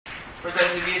For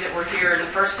those of you that were here in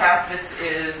the first half, this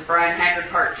is Brian Haggard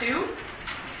Part 2.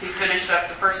 He finished up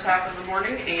the first half of the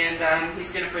morning, and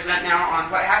he's going to present now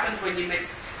on what happens when you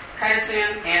mix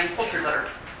chitosan and poultry litter.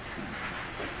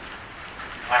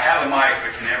 I have a mic,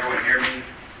 but can everyone hear me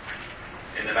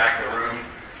in the back of the room?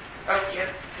 Oh,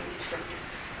 yep.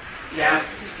 Yeah,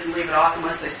 you can leave it off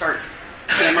unless they start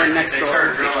hammering next door. They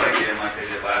start drilling again like they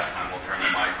did last time. We'll turn the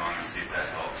mic on and see if that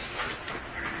helps.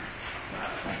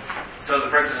 So the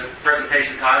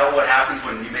presentation title, what happens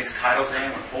when you mix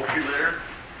chitosan with poultry litter?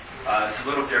 It's a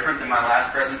little different than my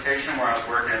last presentation where I was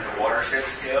working at the watershed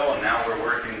scale, and now we're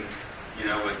working,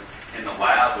 in the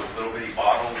lab with little bitty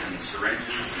bottles and syringes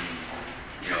and,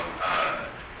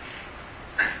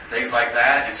 things like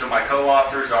that. And so my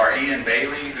co-authors are Ian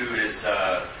Bailey, who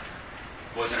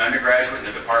was an undergraduate in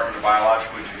the Department of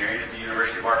Biological Engineering at the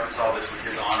University of Arkansas. This was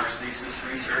his honors thesis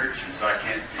research, and so I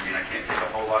can't take a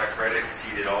whole lot of credit because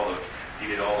he did all the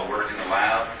work in the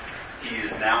lab. He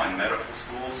is now in medical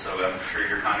school, so I'm sure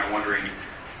you're kind of wondering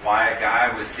why a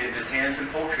guy was getting his hands in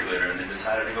poultry litter and then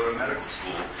decided to go to medical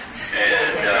school.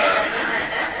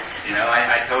 And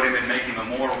I told him it'd make him a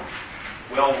more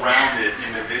well-rounded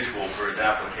individual for his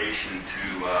application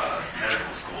to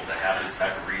medical school to have this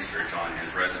type of research on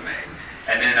his resume.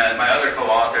 And then my other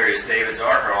co-author is David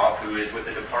Zarharoff, who is with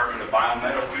the Department of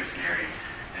Biomedical Engineering.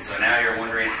 And so now you're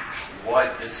wondering,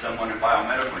 what is someone in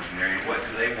biomedical engineering, what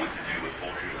do they want to do with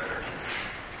poultry litter?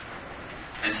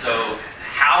 And so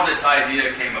how this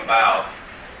idea came about,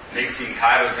 mixing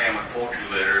chitosan with poultry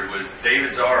litter, was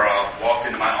David Zarharoff walked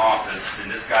into my office, and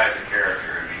this guy's a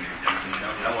character. I mean,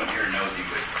 no one here knows him,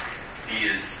 but he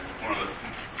is one of the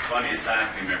funniest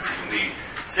faculty members. And we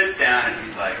sits down and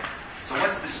he's like, so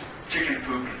what's this chicken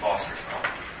poop and phosphorus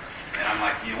problem? And I'm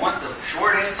like, do you want the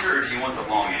short answer or do you want the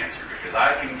long answer? Because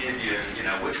I can give you,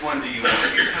 which one do you want to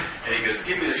hear? And he goes,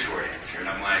 give me the short answer. And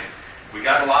I'm like,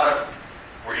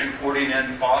 we're importing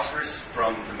in phosphorus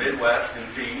from the Midwest in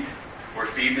feed. We're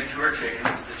feeding it to our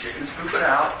chickens. The chickens poop it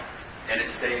out, and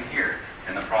it's staying here.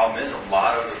 And the problem is a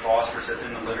lot of the phosphorus that's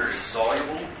in the litter is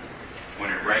soluble.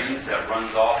 When it rains, that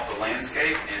runs off the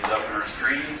landscape, ends up in our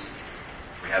streams.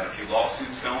 We have a few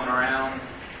lawsuits going around.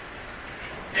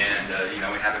 And, we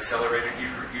have accelerated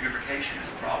eutrophication as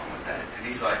a problem with that. And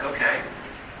he's like, okay.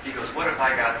 He goes, what if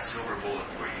I got the silver bullet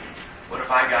for you? What if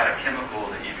I got a chemical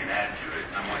that you can add to it?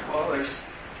 And I'm like, well, there's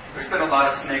been a lot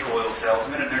of snake oil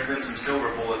salesmen, and there's been some silver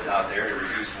bullets out there to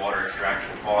reduce water extraction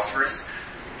of phosphorus.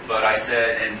 But I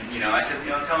said,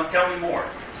 tell me more.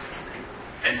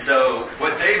 And so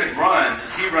what David runs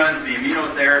is he runs the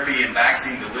immunotherapy and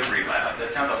vaccine delivery lab.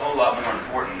 That sounds a whole lot more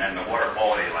important than the water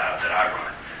quality lab that I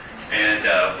run. And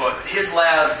but his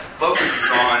lab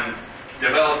focuses on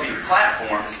developing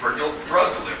platforms for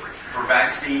drug delivery, for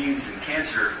vaccines and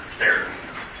cancer therapy.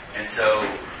 And so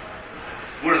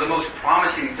one of the most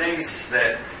promising things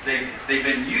that they've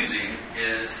been using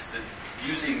is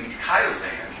using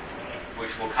chitosan,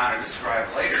 which we'll kind of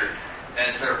describe later,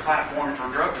 as their platform for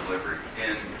drug delivery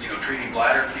in treating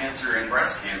bladder cancer and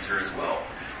breast cancer as well.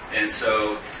 And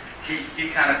so he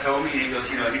kind of told me, he goes,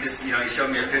 he showed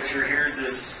me a picture. Here's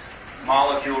this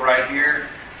molecule right here,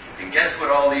 and guess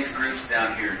what all these groups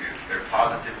down here do? They're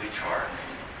positively charged.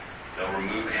 They'll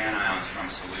remove anions from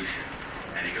solution.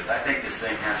 And he goes, I think this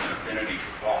thing has an affinity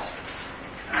for phosphorus.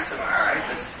 And I said, all right,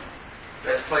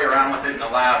 let's play around with it in the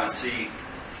lab and see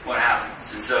what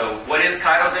happens. And so what is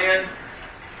chitosan?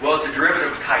 Well, it's a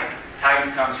derivative of chitin.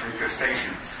 Chitin comes from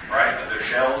crustaceans, right? They're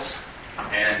shells.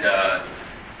 And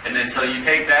then so you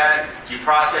take that, you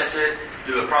process it,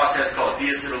 do a process called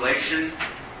deacetylation.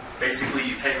 Basically,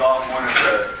 you take off one of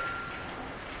the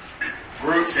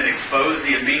groups and expose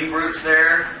the amine groups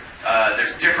there.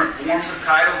 There's different forms of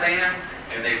chitosan,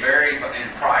 and they vary in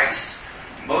price.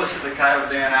 Most of the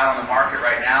chitosan out on the market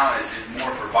right now is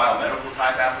more for biomedical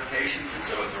type applications, and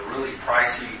so it's a really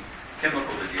pricey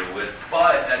chemical to deal with.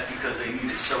 But that's because they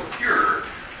need it so pure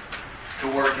to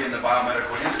work in the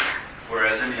biomedical industry.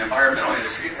 Whereas in the environmental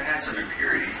industry, if it had some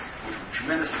impurities, which would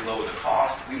tremendously lower the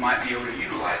cost, we might be able to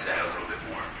utilize that a little bit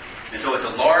more. And so it's a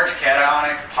large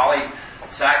cationic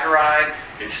polysaccharide.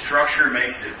 Its structure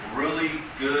makes it really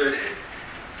good at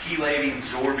chelating,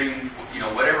 absorbing,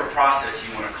 whatever process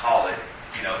you want to call it.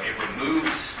 It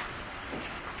removes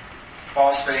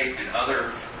phosphate and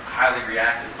other highly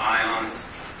reactive ions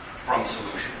from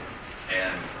solution.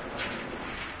 And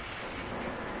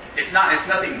it's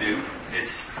nothing new.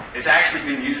 It's actually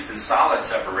been used in solid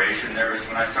separation.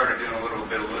 When I started doing a little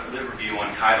bit of review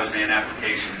on chitosan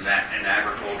applications in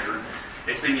agriculture,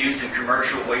 it's been used in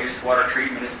commercial wastewater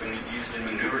treatment. It's been used in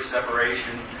manure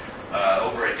separation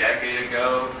over a decade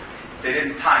ago. they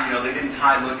didn't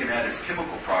tie looking at its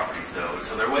chemical properties though,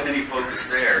 so there wasn't any focus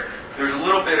there. There's a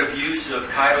little bit of use of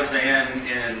chitosan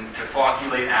to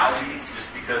flocculate algae,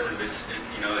 just because of its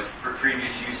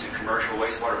previous use in commercial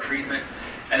wastewater treatment,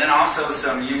 and then also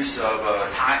some use of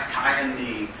tying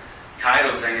the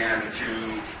chitosan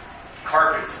to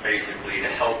carpets, basically, to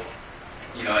help,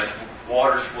 as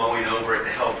water's flowing over it,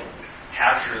 to help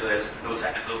capture those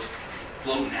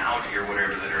floating algae or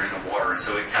whatever that are in the water. And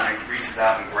so it kind of reaches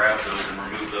out and grabs those and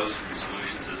removes those from the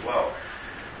solutions as well.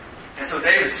 And so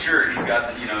David's sure he's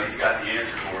got the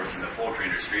answer for us in the poultry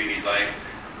industry, and he's like,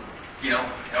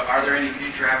 are there any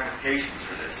future applications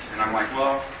for this? And I'm like,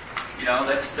 well,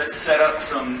 let's set up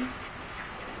some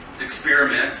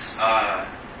experiments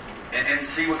and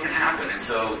see what can happen. And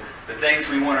so the things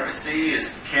we wanted to see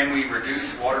is, can we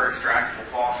reduce water extractable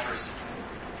phosphorus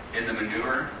in the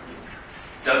manure?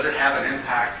 Does it have an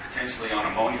impact potentially on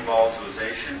ammonia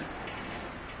volatilization?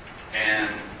 And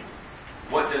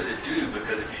what does it do?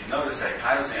 Because if you notice that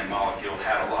chitosan molecule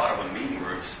had a lot of amine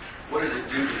groups, what does it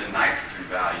do to the nitrogen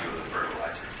value of the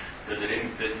fertilizer? Does it,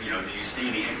 do you see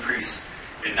any increase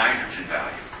in nitrogen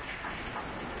value?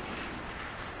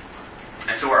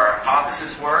 And so our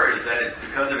hypothesis is that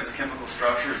because of its chemical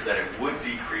structure, is that it would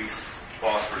decrease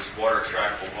phosphorus, water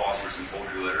extractable phosphorus in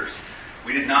poultry litters.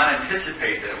 We did not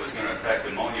anticipate that it was going to affect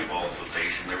ammonia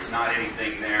volatilization. There was not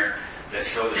anything there that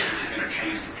showed that it was going to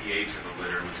change the pH of the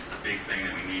litter, which is the big thing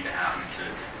that we need to happen to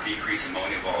decrease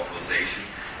ammonia volatilization.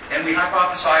 And we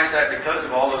hypothesized that because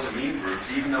of all those amine groups,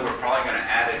 even though we're probably going to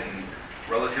add it in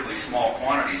relatively small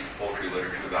quantities to poultry litter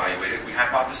to evaluate it, we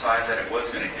hypothesized that it was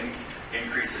going to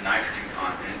increase the nitrogen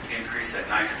content, increase that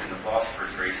nitrogen to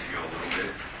phosphorus ratio a little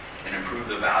bit, and improve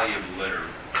the value of the litter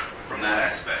from that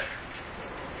aspect.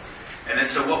 And then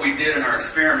so what we did in our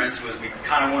experiments was we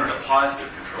kind of wanted a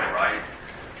positive control, right?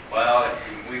 Well,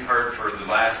 we've heard for the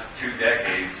last 2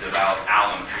 decades about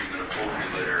alum treatment of poultry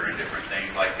litter and different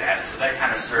things like that. So that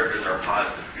kind of served as our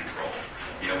positive control.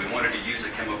 We wanted to use a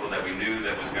chemical that we knew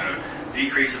that was going to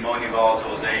decrease ammonia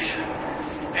volatilization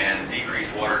and decrease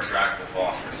water extractable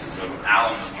phosphorus. And so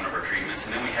alum was one of our treatments.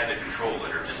 And then we had the control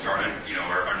litter, just our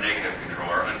negative control,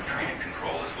 our untreated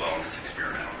control as well in this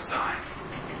experimental design.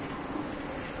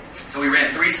 So we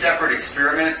ran 3 separate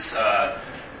experiments.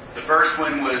 The first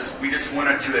one was we just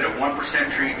wanted to, at a 1%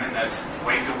 treatment, that's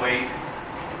weight to weight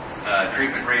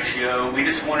treatment ratio, we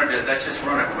just wanted to, let's just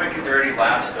run a quick and dirty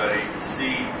lab study to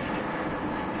see,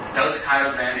 does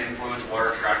chitosan influence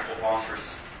water extractable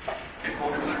phosphorus in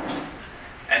poultry litters?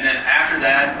 And then after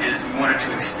that is we wanted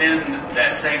to extend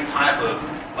that same type of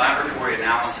laboratory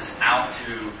analysis out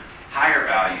to higher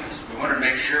values. We wanted to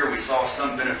make sure we saw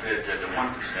some benefits at the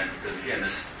 1%, because again,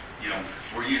 this,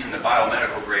 we're using the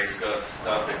biomedical grade stuff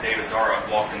that David Zara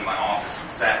walked into my office and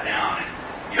sat down,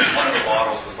 and one of the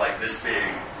bottles was like this big,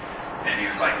 and he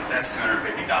was like, "That's $250,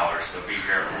 so be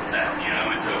careful with that,"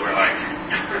 And so we're like,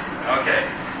 okay,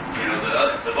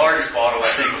 the largest bottle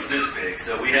I think was this big,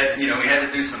 so we had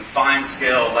to do some fine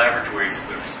scale laboratory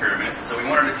experiments, and so we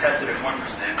wanted to test it at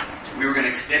 1%. We were going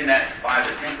to extend that to 5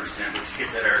 to 10%, which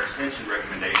gets at our extension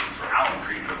recommendations for alum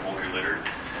treatment of poultry litter.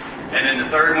 And then the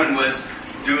third one was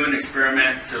do an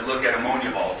experiment to look at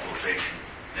ammonia volatilization.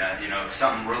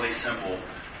 Something really simple,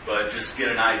 but just get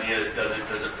an idea, does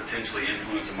it potentially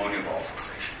influence ammonia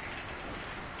volatilization?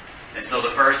 And so the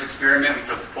first experiment, we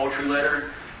took the poultry litter,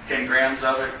 10 grams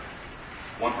of it,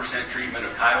 1% treatment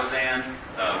of chitosan,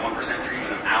 1%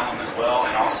 treatment of alum as well,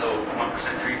 and also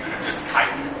 1% treatment of just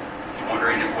chitin,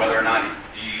 wondering if whether or not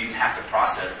you even have to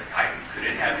process the chitin. Could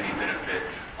it have any benefit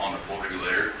on the poultry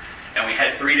litter? And we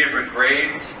had 3 different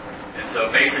grades. And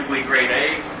so basically grade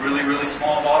A, really, really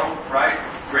small bottle, right?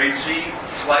 Grade C,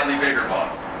 slightly bigger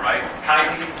bottle, right?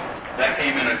 Chitin, that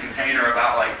came in a container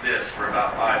about like this for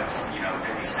about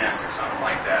 50 cents or something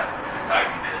like that, the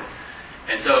chitin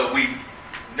did. And so we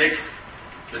mixed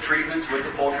the treatments with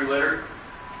the poultry litter.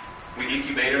 We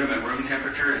incubated them at room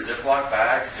temperature in Ziploc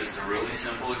bags, just a really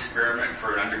simple experiment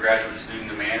for an undergraduate student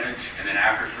to manage. And then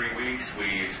after 3 weeks,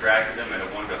 we extracted them at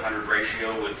a 1 to 100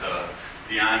 ratio with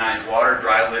deionized water,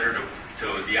 dry litter to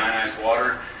deionized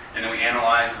water. And then we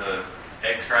analyzed the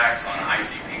extracts on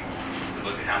ICP to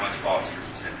look at how much phosphorus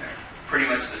was in there. Pretty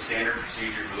much the standard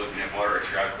procedure for looking at water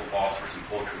extractable phosphorus in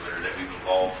poultry litter that we've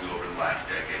evolved to over the last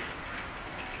decade.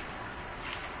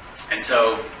 And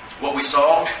so what we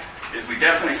saw is we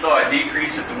definitely saw a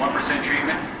decrease at the 1%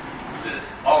 treatment.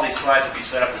 All these slides will be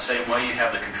set up the same way. You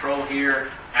have the control here,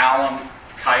 alum,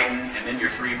 chitin, and then your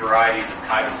 3 varieties of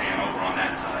chitosan over on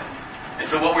that side. And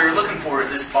so what we were looking for is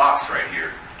this box right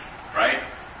here, right?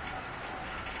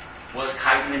 Was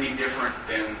chitin any different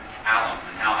than alum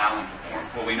and how alum performed.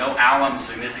 Well, we know alum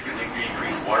significantly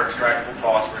decreased water extractable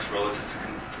phosphorus relative to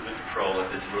the control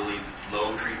at this really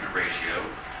low treatment ratio.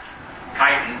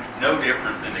 Chitin, no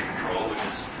different than the control, which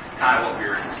is kind of what we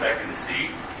were expecting to see.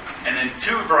 And then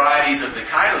two varieties of the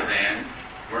chitosan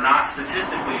were not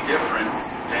statistically different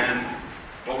than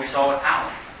what we saw with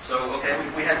alum. So, okay,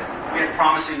 we had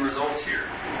promising results here.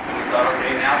 And we thought,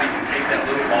 okay, now we can take that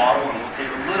little bottle and we'll take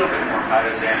a little bit more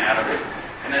chitosan out of it,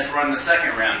 and let's run the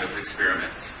second round of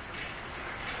experiments.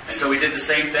 And so we did the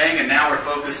same thing, and now we're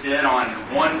focused in on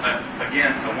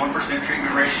again, a 1%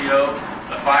 treatment ratio,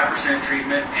 a 5%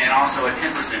 treatment, and also a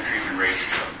 10% treatment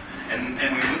ratio. And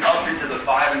we upped into the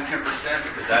 5 and 10%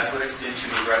 because that's what extension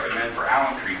would recommend for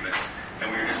alum treatments. And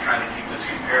we were just trying to keep this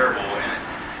comparable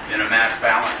in a mass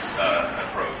balance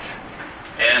approach.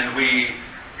 And we,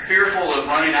 fearful of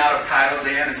running out of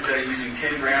chitosan, instead of using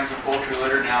 10 grams of poultry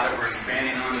litter, now that we're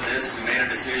expanding onto this, we made a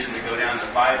decision to go down to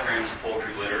 5 grams of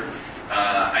poultry litter.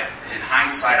 In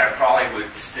hindsight, I probably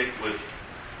would stick with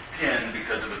 10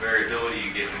 because of the variability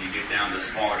you get when you get down to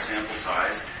smaller sample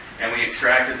size. And we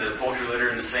extracted the poultry litter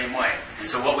in the same way. And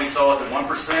so what we saw at the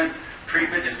 1%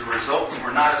 treatment is the results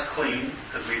were not as clean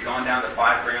because we'd gone down to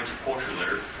 5 grams of poultry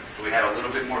litter. So we had a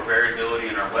little bit more variability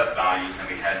in our wet values than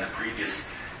we had in the previous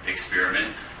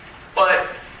experiment. But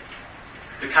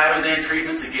the chitosan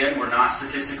treatments, again, were not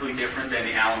statistically different than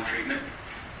the alum treatment,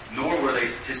 nor were they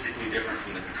statistically different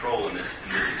from the control in this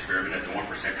experiment at the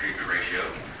 1% treatment ratio.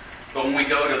 But when we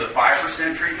go to the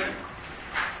 5% treatment,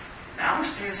 now we're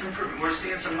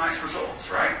seeing some nice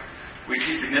results, right? We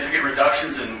see significant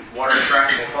reductions in water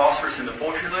extractable phosphorus in the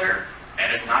poultry litter,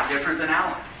 and it's not different than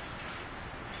alum.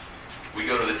 We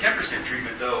go to the 10%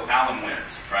 treatment, though, alum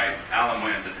wins, right? Alum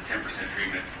wins at the 10%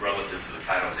 treatment relative to the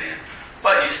chitosan.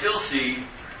 But you still see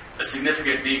a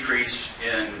significant decrease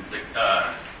in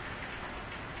the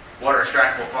water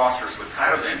extractable phosphorus with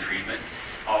chitosan treatment,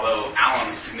 although alum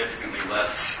is significantly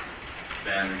less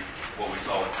than what we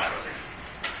saw with chitosan.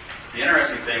 The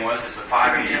interesting thing was, is the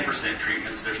 5 and 10%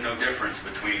 treatments, there's no difference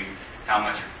between how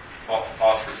much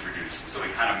phosphorus reduced. So we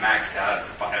kind of maxed out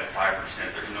at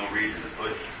 5%. There's no reason to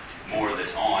put more of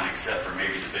this on except for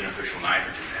maybe the beneficial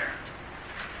nitrogen there.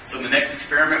 So the next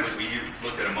experiment was we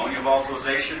looked at ammonia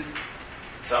volatilization.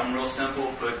 Something real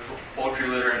simple, put poultry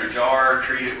litter in a jar,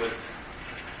 treat it with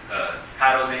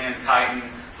chitosan, chitin,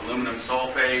 aluminum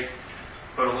sulfate,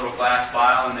 put a little glass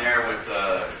vial in there with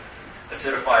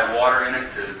acidified water in it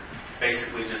to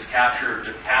basically just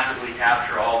passively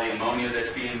capture all the ammonia that's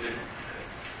being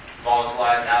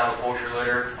volatilized out of the poultry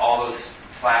litter. All those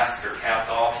flasks are capped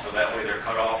off, so that way they're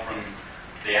cut off from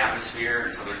the atmosphere,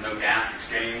 and so there's no gas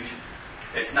exchange.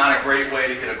 It's not a great way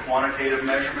to get a quantitative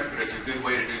measurement, but it's a good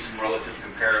way to do some relative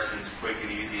comparisons quick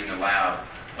and easy in the lab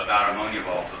about ammonia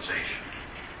volatilization.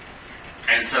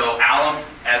 And so alum,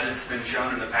 as it's been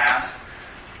shown in the past,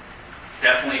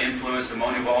 definitely influenced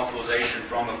ammonia volatilization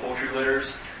from the poultry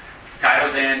litters.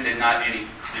 Chitosan did not do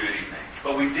anything.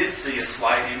 But we did see a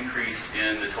slight increase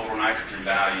in the total nitrogen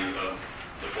value of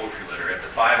the poultry litter. At the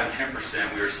 5 and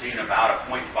 10%, we were seeing about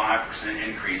a 0.5%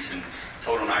 increase in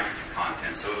total nitrogen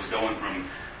content. So it was going from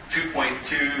 2.2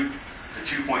 to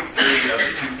 2.3 up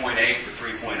to 2.8 to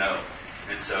 3.0.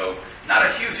 And so not a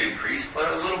huge increase,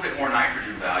 but a little bit more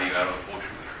nitrogen value out of the poultry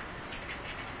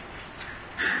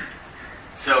litter.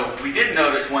 So we did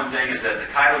notice one thing is that the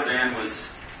chitosan was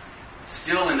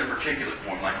still in the particulate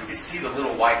form. Like we could see the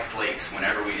little white flakes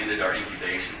whenever we ended our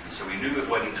incubations. And so we knew it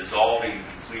wasn't dissolving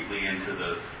completely into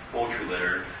the poultry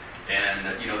litter. And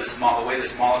the way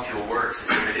this molecule works is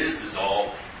if it is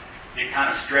dissolved, it kind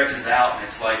of stretches out, and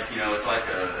it's like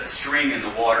a string in the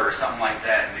water or something like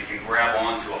that, and it can grab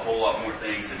onto a whole lot more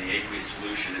things in the aqueous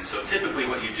solution. And so typically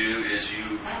what you do is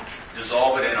you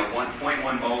dissolve it in a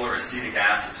 1.1 molar acetic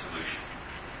acid solution,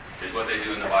 is what they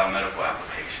do in the biomedical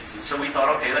applications. And so we thought,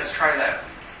 okay, let's try that.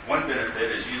 One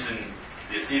benefit is using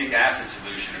the acetic acid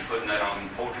solution and putting that on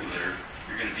poultry litter.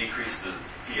 You're going to decrease the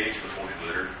pH of the poultry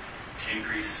litter,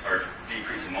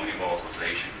 decrease ammonia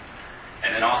volatilization.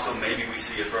 And then also maybe we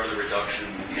see a further reduction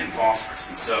in phosphorus.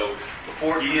 And so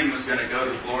before Ian was going to go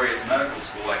to Glorious Medical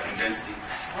School, I convinced him,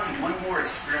 let's run one more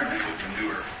experiment with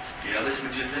manure. This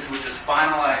would just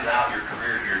finalize out your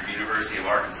career here at the University of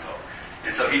Arkansas.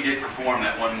 And so he did perform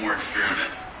that one more experiment.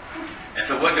 And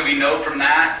so what do we know from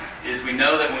that is we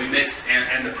know that when we mix,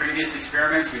 and the previous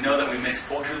experiments, we know that we mix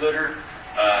poultry litter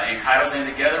and chitosan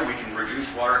together, we can reduce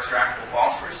water extractable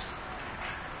phosphorus.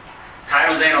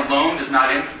 Chitosan alone does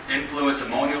not influence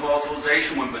ammonia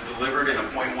volatilization. When delivered in a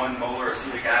 0.1 molar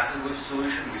acetic acid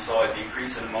solution, we saw a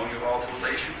decrease in ammonia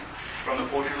volatilization from the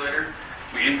poultry litter.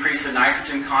 We increased the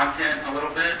nitrogen content a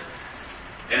little bit.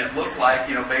 And it looked like,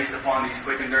 based upon these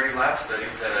quick and dirty lab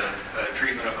studies, that a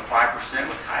treatment of a 5%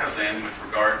 with Chitosan with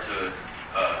regard to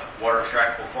water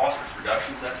extractable phosphorus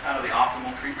reductions, that's kind of the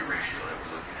optimal treatment ratio that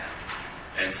we're looking at.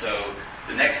 And so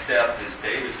the next step, as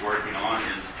Dave is working on,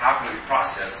 is how can we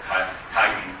process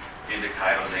chitin into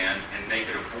Chitosan and make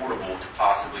it affordable to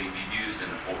possibly be used in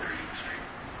the poultry industry.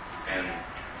 And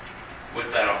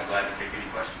with that, I'll be glad to take any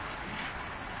questions.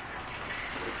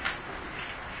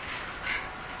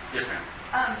 Yes, ma'am.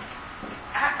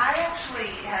 I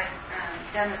actually had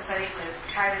done a study with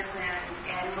Chitosan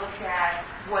and looked at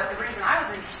what the reason I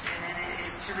was interested in it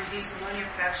is to reduce ammonia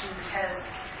production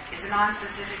because it's a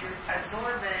non-specific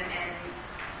adsorbent and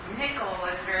nickel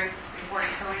is a very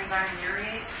important coenzyme in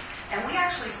urease. And we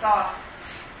actually saw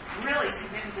really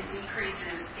significant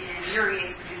decreases in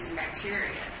urease-producing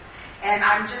bacteria. And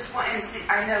I'm just wanting to see,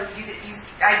 I know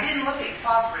I didn't look at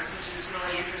phosphorus, which is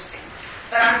really interesting.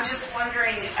 But I'm just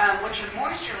wondering what your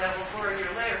moisture levels were in your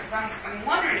litter, because I'm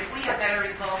wondering if we have better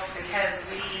results because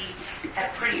we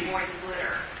have pretty moist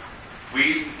litter.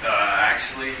 We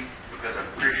actually, because I'm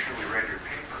pretty sure we read your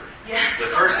paper, Yeah. the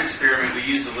first experiment we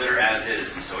used the litter as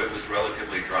is, and so it was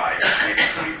relatively dry, it was maybe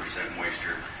 20%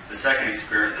 moisture. The second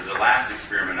experiment, the last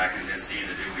experiment I convinced Ian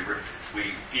to do,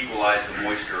 we equalized the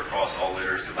moisture across all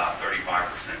litters to about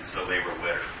 35%, so they were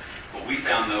wetter. What we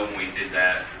found, though, when we did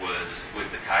that was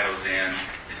with the Chitosan,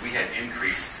 is we had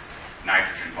increased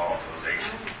nitrogen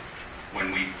volatilization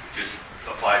when we just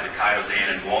applied the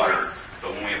Chitosan in water.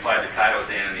 But when we applied the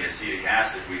Chitosan and the acetic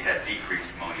acid, we had decreased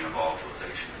ammonia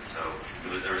volatilization. So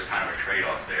there was kind of a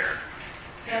trade-off there.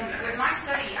 And with my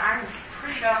study, I'm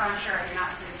pretty doggone sure I did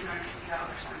not spend $250 on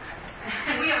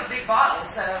Chitosan. We have a big bottle,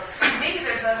 so maybe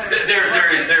there's other.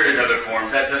 There is other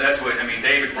forms. That's what I mean.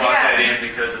 David brought that in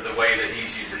because of the way that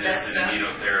he's using this in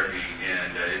immunotherapy, and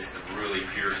it's the really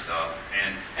pure stuff.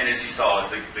 And as you saw,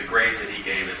 as the grades that he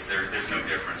gave us, there's no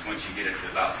difference. Once you get it to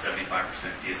about 75%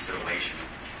 deacetylation,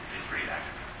 it's pretty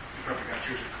active. You probably got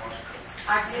yours at Costco.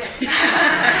 I did.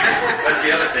 That's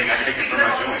the other thing. I take it from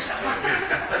my joints.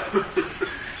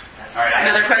 All right.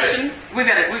 Another question? We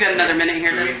got another minute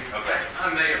here. Okay. I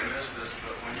may have missed this,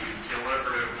 but when you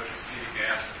delivered it with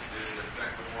acetic acid, did it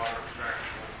affect the water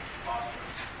extractable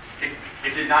phosphorus?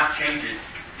 It did not change it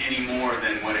any more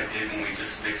than what it did when we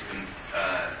just mixed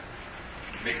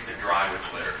it dry with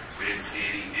litter. We didn't see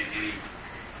any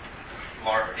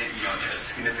large, a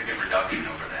significant reduction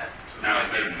over that. So No,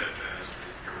 it didn't.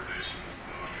 You're reducing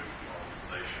ammonia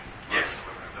volatilization. Yes.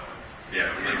 Yeah,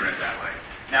 delivering it that way.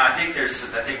 Now, I think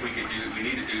we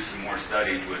need to do some more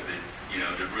studies with it,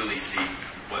 to really see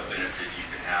what benefit you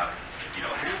can have,